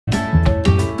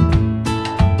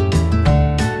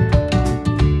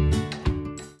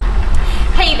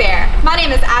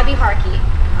is Abby Harkey.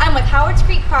 I'm with Howards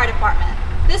Creek Fire Department.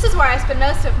 This is where I spend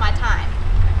most of my time.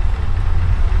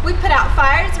 We put out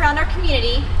fires around our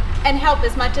community and help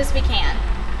as much as we can.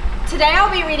 Today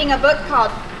I'll be reading a book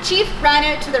called Chief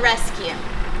Rhino to the Rescue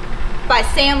by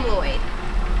Sam Lloyd.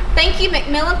 Thank you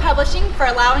Macmillan Publishing for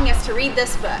allowing us to read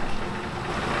this book.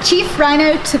 Chief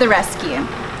Rhino to the Rescue.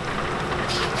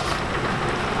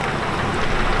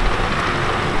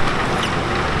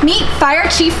 Meet Fire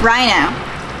Chief Rhino.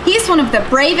 He's one of the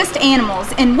bravest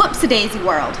animals in Whoopsie-Daisy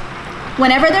World.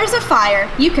 Whenever there's a fire,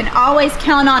 you can always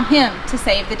count on him to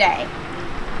save the day.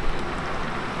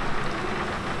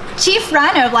 Chief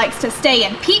Rhino likes to stay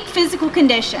in peak physical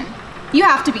condition. You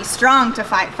have to be strong to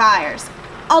fight fires,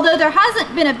 although there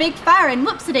hasn't been a big fire in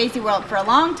Whoopsie-Daisy World for a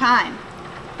long time.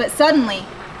 But suddenly,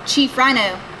 Chief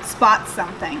Rhino spots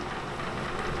something.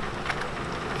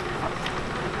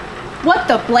 What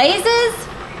the blazes?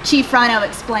 Chief Rhino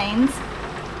explains.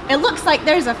 It looks like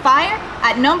there's a fire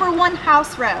at number 1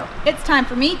 House Row. It's time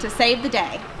for me to save the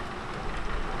day.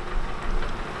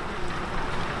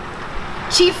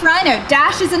 Chief Rhino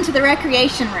dashes into the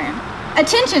recreation room.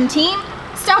 Attention team,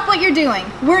 stop what you're doing.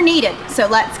 We're needed, so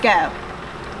let's go.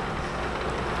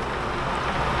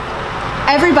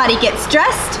 Everybody gets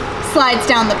dressed, slides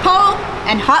down the pole,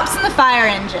 and hops in the fire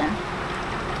engine.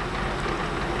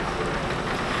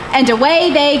 And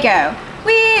away they go.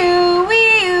 Wee-oo,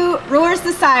 wee-oo, roars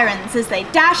the sirens as they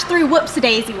dash through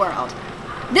Whoopsie-Daisy World.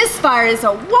 This fire is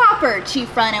a whopper,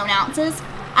 Chief Rhino announces.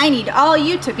 I need all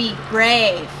you to be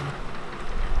brave.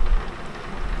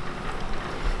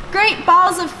 Great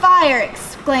balls of fire,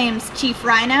 exclaims Chief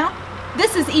Rhino.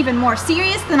 This is even more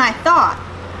serious than I thought.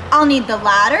 I'll need the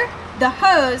ladder, the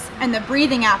hose, and the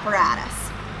breathing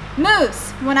apparatus.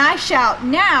 Moose, when I shout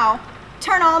now,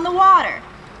 turn on the water.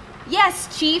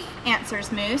 Yes, Chief,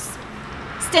 answers Moose.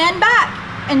 Stand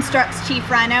back, instructs Chief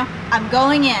Rhino. I'm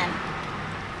going in.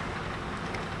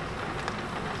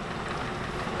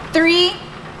 3,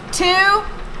 2,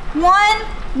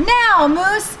 1, now,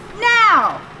 Moose,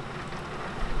 now!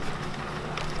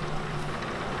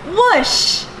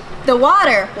 Whoosh! The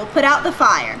water will put out the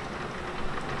fire.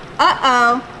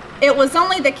 Uh-oh, it was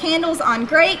only the candles on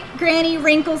Great Granny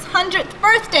Wrinkle's 100th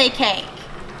birthday cake.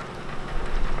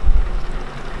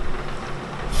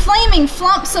 Flaming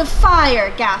flumps of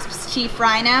fire, gasps Chief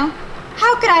Rhino.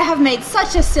 How could I have made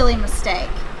such a silly mistake?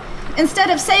 Instead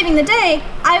of saving the day,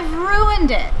 I've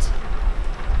ruined it.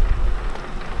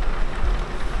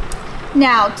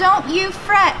 Now, don't you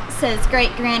fret, says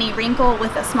Great Granny Wrinkle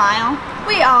with a smile.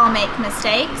 We all make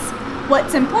mistakes.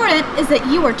 What's important is that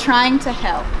you are trying to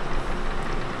help.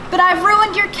 But I've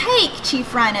ruined your cake,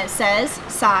 Chief Rhino says,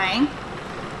 sighing.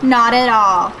 Not at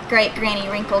all, Great Granny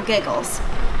Wrinkle giggles.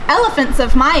 Elephants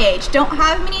of my age don't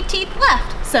have many teeth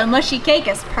left, so mushy cake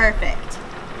is perfect.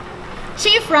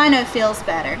 Chief Rhino feels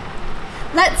better.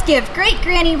 Let's give Great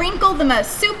Granny Wrinkle the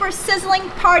most super sizzling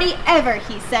party ever,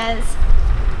 he says.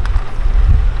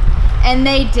 And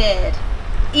they did,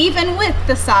 even with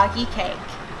the soggy cake.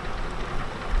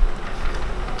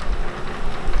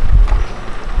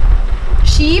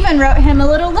 She even wrote him a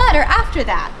little letter after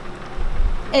that.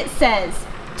 It says,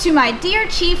 "To my dear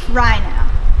Chief Rhino,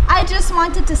 I just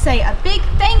wanted to say a big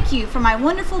thank you for my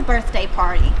wonderful birthday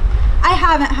party. I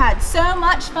haven't had so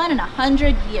much fun in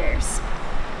 100 years.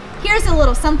 Here's a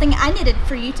little something I knitted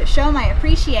for you to show my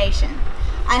appreciation.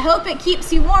 I hope it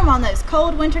keeps you warm on those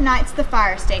cold winter nights at the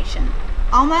fire station.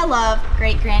 All my love,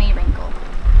 Great Granny Wrinkle."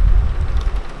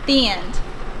 The end.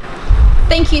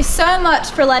 Thank you so much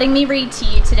for letting me read to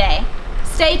you today.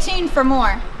 Stay tuned for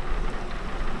more.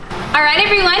 All right,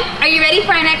 everyone, are you ready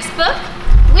for our next book?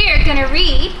 We're gonna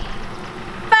read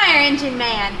Fire Engine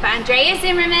Man by Andrea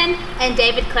Zimmerman and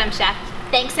David Klemshaft.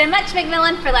 Thanks so much,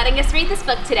 Macmillan, for letting us read this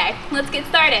book today. Let's get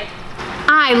started.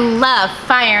 I love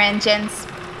fire engines.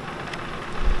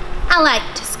 I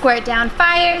like to squirt down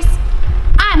fires.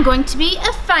 I'm going to be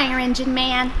a fire engine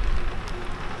man.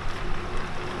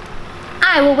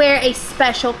 I will wear a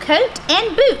special coat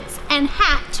and boots and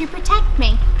hat to protect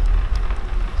me.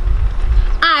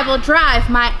 I will drive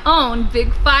my own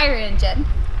big fire engine.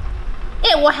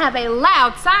 It will have a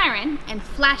loud siren and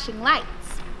flashing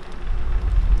lights.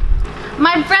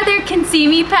 My brother can see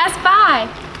me pass by.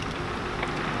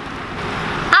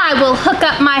 I will hook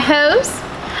up my hose.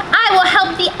 I will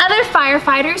help the other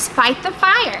firefighters fight the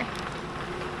fire.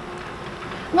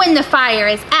 When the fire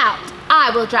is out, I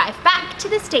will drive back to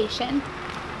the station.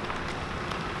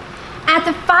 At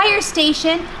the fire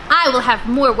station, I will have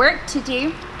more work to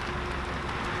do.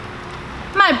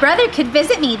 My brother could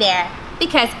visit me there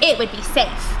because it would be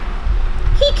safe.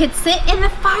 He could sit in the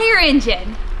fire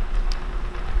engine.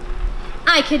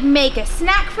 I could make a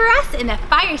snack for us in the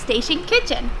fire station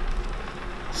kitchen.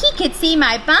 He could see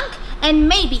my bunk and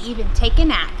maybe even take a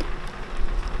nap.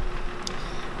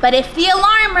 But if the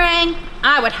alarm rang,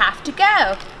 I would have to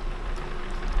go.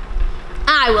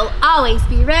 I will always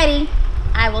be ready.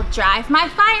 I will drive my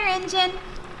fire engine.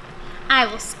 I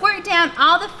will squirt down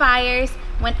all the fires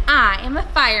when I am a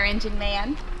fire engine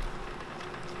man.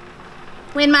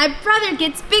 When my brother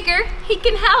gets bigger, he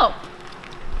can help.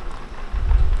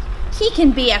 He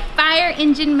can be a fire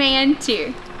engine man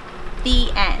too.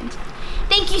 The end.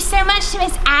 Thank you so much to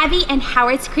Miss Abby and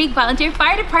Howards Creek Volunteer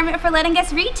Fire Department for letting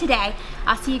us read today.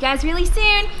 I'll see you guys really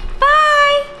soon.